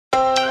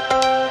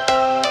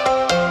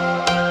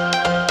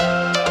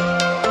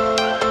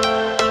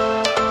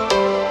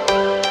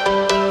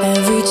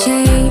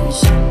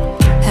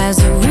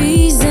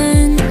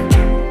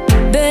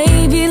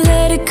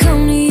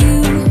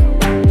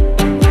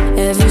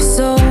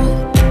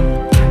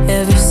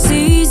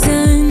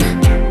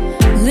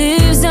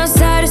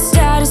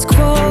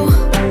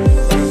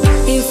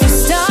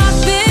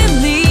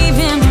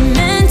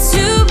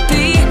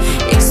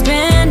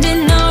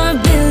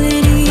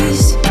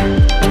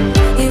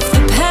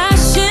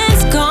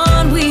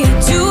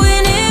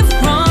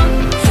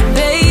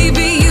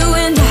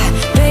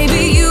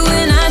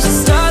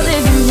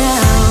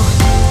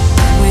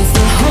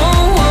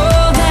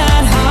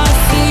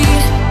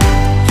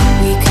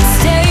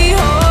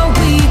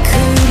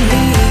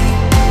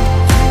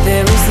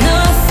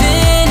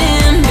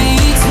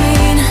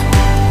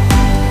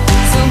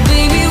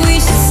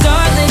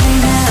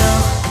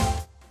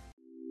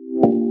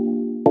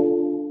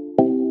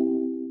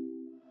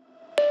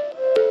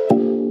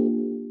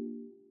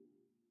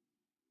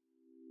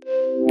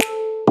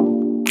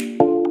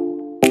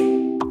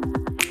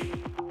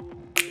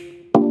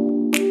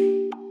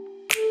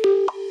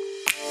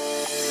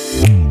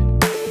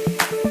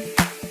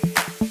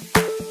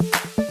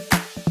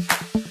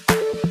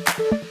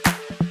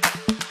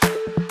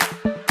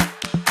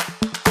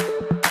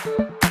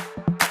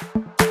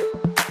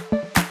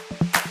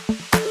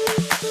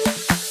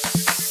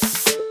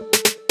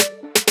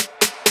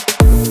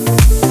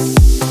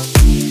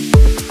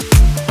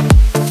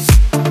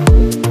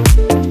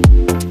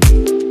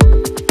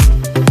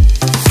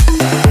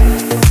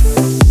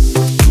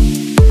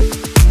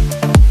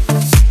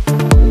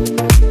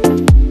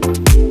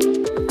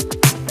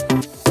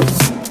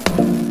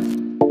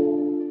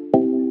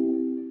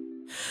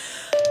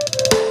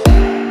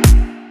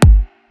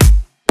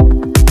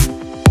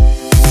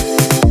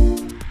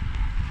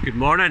Good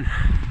morning.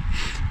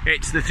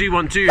 It's the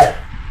 312,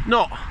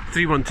 not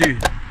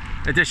 312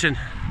 edition.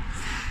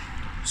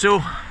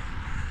 So,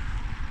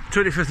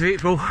 25th of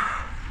April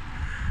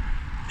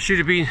should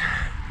have been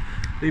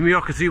the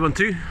Mallorca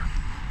 312.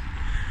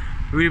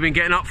 We would have been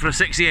getting up for a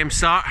 6 AM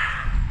start.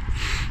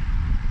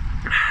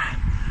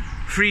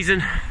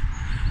 Freezing,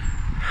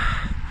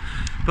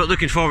 but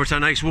looking forward to a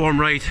nice warm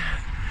ride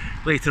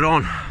later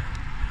on.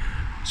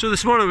 So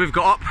this morning we've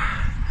got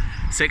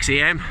up 6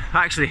 AM,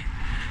 actually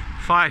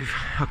 5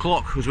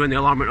 o'clock was when the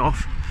alarm went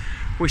off.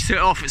 We set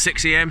off at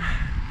 6 AM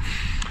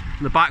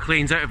in the back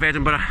lanes out of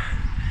Edinburgh,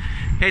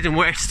 heading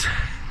west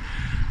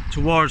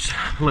towards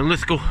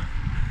Linlithgow.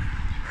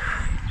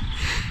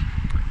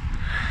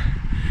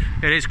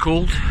 It is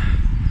cold,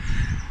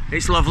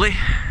 it's lovely,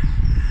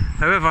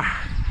 however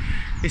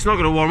it's not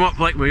going to warm up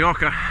like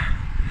Mallorca,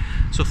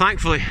 so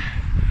thankfully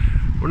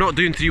we're not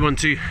doing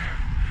 312,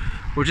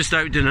 we're just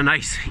out doing a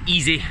nice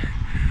easy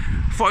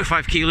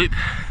 45k loop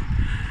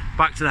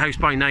back to the house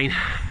by 9.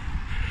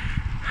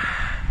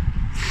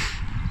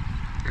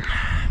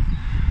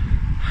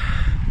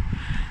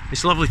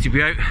 It's lovely to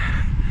be out,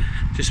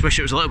 just wish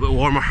it was a little bit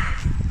warmer.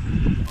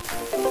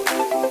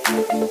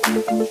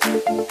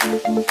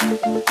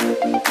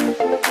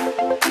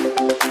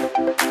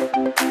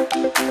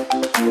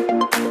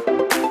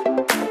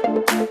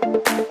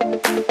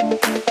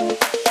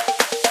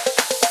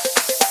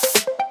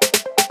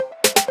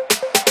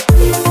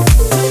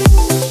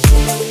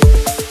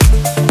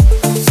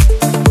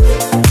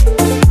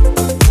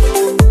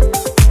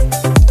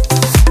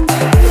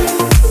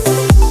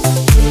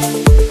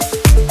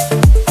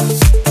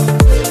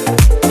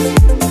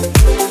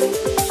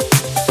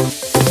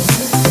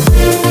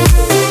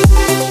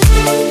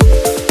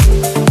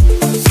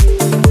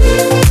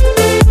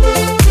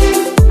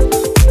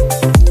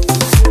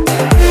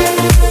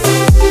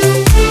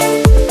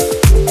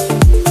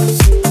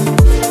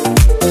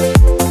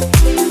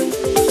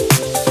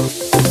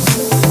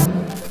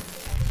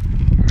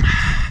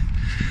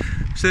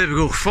 So there we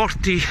go,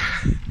 42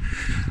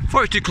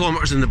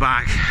 kilometres in the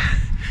bag.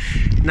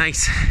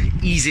 Nice,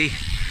 easy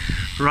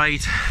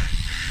ride,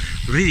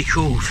 really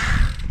cold.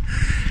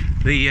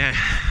 The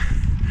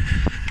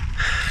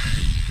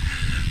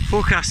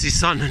forecasted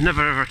sun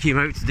never ever came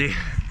out today.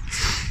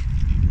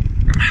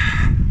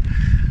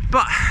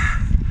 But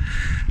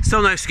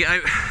still nice to get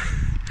out.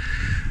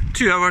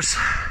 2 hours.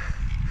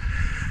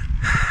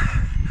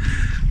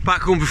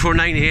 Back home before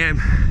 9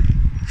 AM.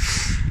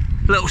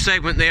 Little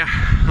segment there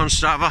on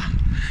Strava.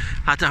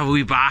 Had to have a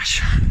wee bash.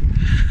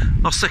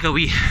 I'll stick a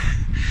wee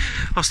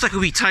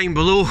time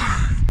below.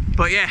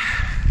 But yeah,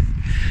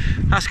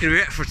 that's going to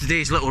be it for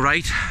today's little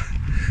ride.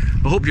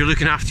 I hope you're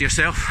looking after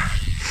yourself.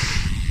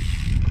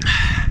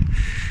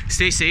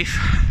 Stay safe.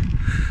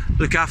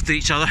 Look after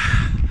each other.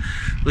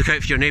 Look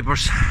out for your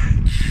neighbours.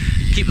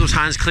 Keep those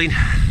hands clean.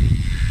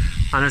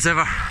 And as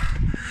ever,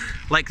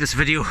 like this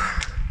video.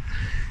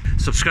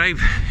 Subscribe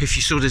if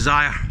you so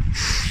desire.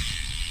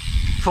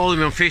 Follow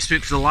me on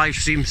Facebook for the live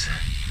streams.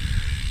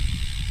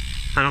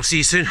 And I'll see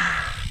you soon.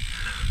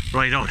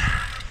 Ride on.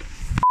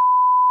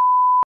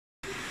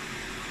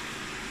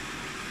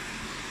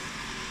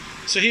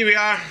 So here we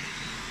are,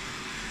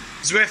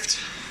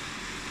 Zwift.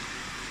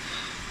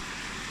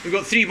 We've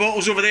got 3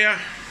 bottles over there,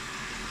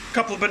 a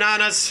couple of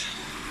bananas,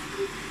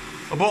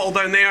 a bottle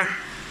down there,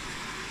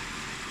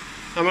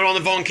 and we're on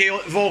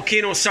the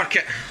volcano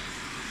circuit.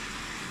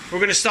 We're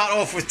going to start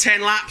off with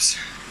 10 laps.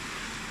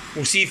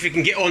 We'll see if we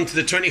can get on to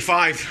the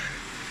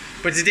 25.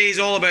 But today's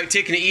all about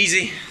taking it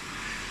easy.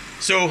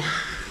 So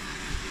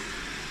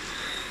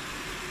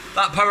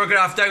that power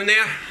graph down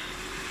there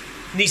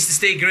needs to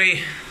stay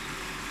grey.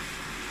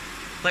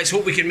 Let's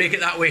hope we can make it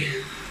that way.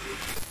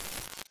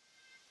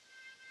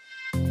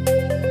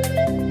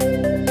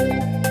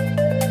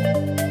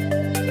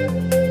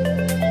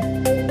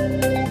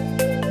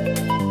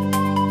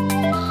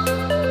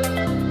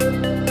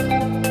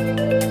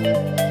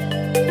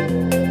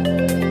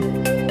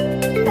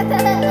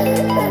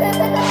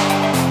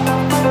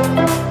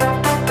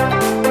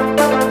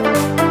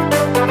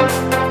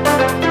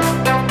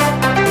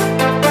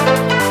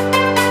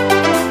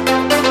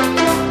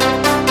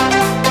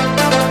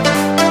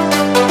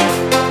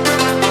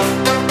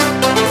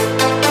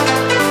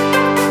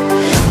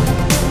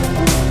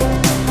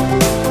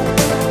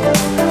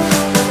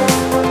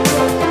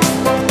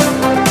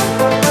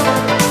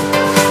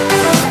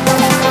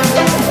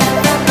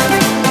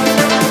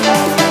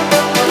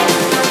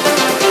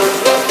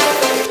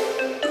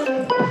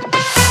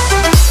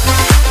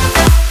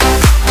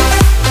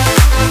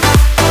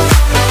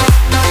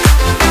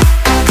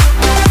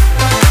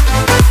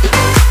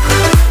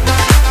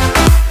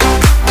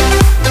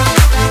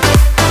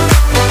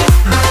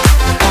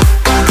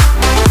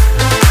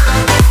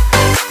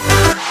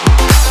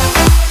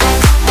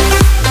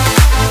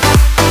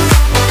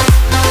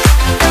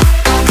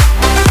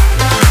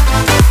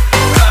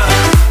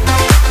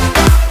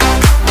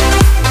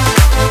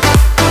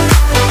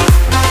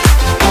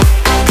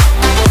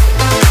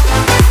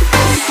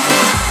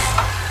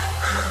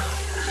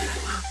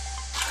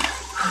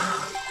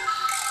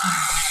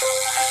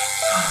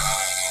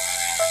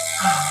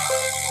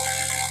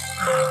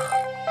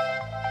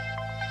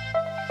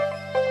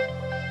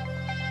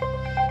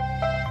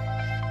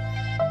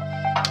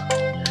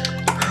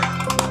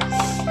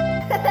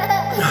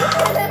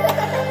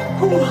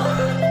 What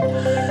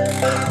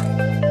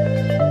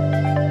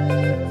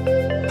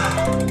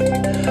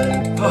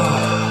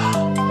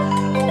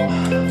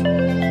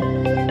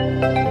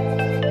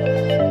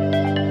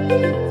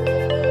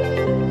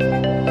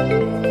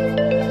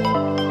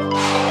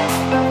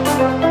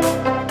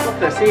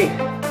can I say?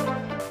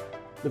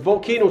 The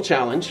Volcano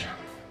Challenge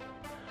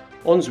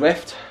on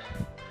Zwift,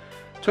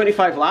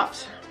 25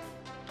 laps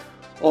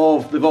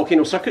of the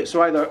volcano circuit,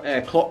 so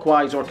either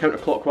clockwise or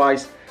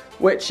counterclockwise,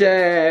 which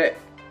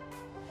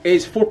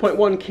is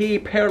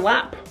 4.1k per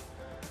lap.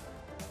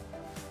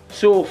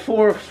 So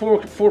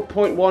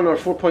 4.1 or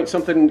 4 point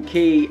something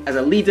k as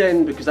a lead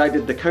in, because I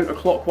did the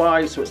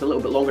counterclockwise, so it's a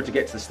little bit longer to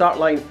get to the start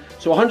line.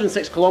 So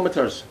 106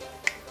 kilometers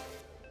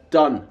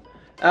done.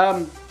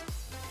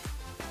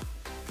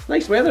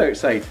 Nice weather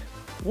outside.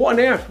 What on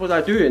earth was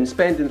I doing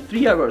spending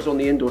 3 hours on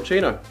the indoor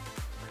trainer?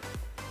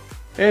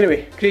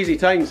 Anyway, crazy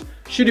times.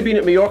 Should have been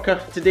at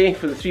Mallorca today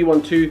for the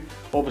 312.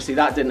 Obviously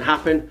that didn't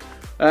happen.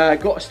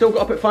 Still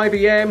got up at 5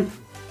 AM.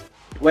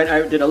 Went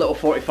out, did a little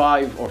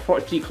 45 or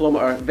 43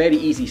 kilometer, very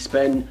easy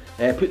spin.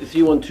 Put the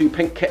 312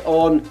 pink kit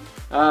on.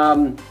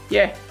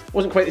 Yeah,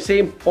 wasn't quite the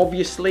same,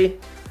 obviously.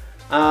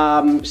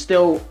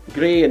 Still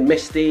grey and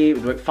misty, it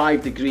was about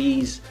 5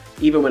 degrees,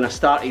 even when I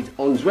started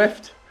on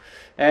Zwift.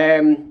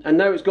 And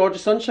now it's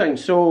gorgeous sunshine,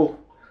 so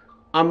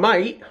I'm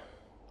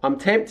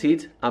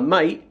tempted, I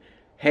might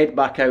head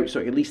back out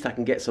so at least I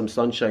can get some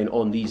sunshine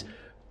on these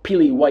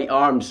peely white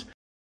arms.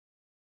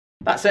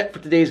 That's it for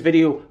today's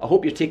video. I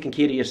hope you're taking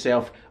care of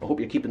yourself. I hope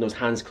you're keeping those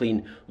hands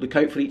clean. Look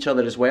out for each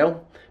other as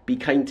well. Be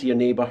kind to your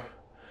neighbour.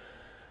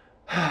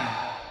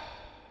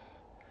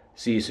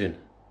 See you soon.